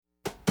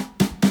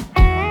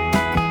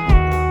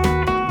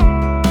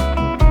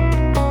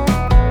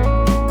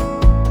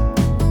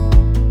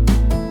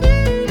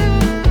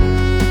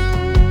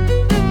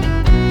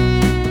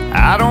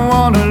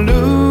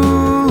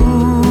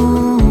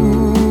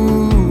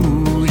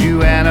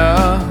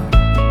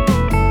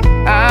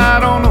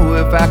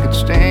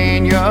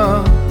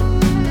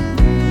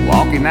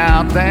walking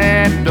out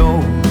that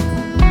door.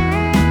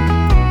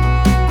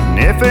 And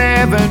if I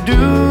ever do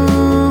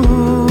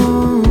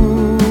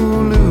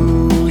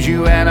lose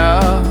you,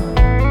 Anna,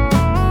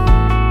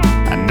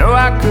 I know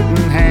I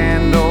couldn't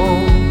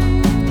handle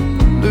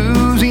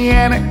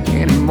Louisiana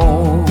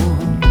anymore.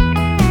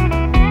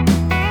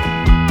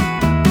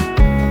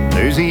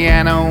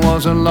 Louisiana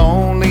was a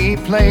lonely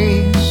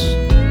place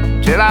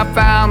till I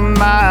found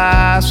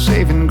my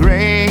saving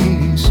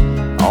grace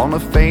on the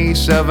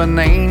face of an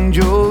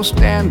angel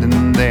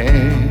standing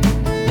there.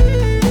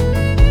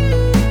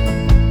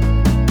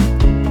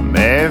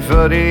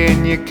 Barefooted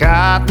in your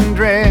cotton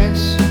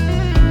dress,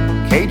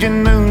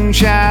 Cajun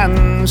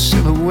moonshine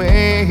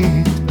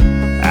silhouette,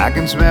 I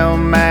can smell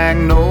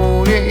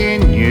magnolia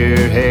in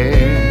your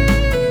hair.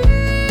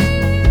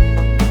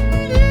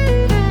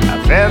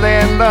 I fell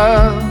in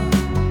love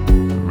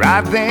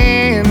right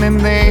then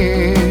and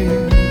there.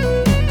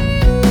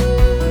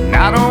 And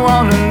I don't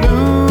wanna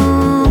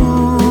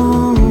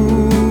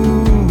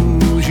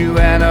lose you,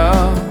 Anna.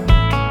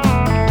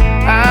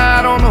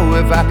 I don't know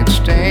if I could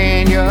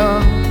stand you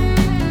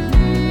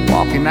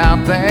walking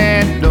out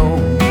that door.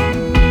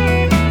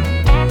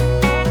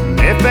 And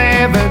if I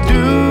ever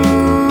do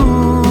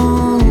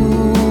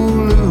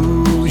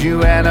lose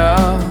you, Anna,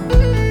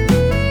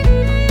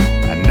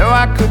 I know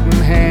I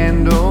couldn't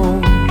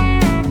handle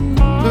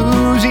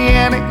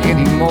Louisiana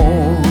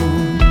anymore.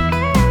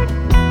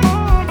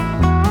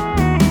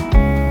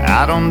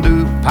 I don't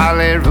do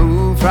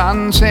parlez-vous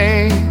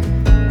français,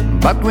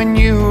 but when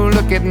you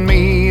look at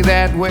me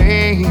that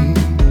way,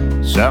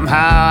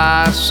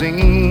 somehow I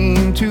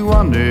seem to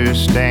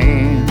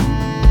understand.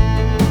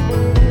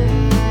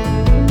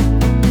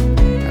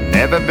 I've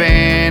never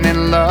been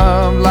in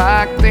love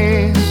like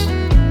this.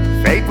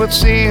 Fate would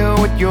seal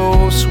with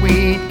your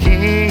sweet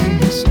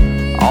kiss.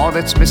 All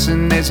that's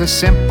missing is a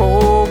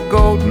simple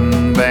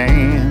golden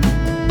band.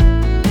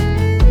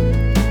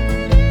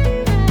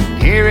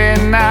 Here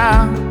and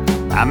now,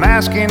 I'm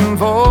asking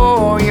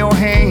for your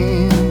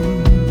hand.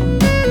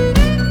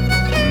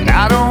 And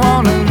I don't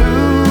wanna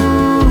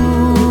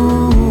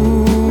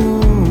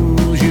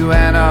lose you,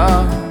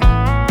 Anna.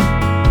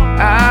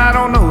 I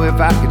don't know if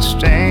I could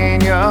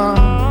stand you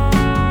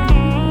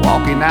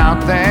walking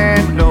out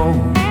that door.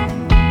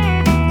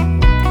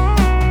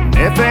 And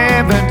if I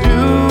ever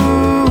do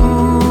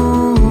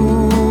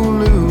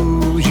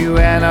lose you,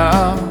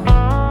 Anna,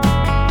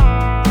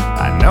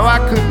 I know I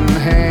couldn't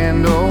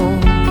handle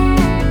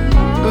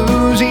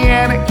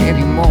Louisiana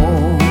anymore.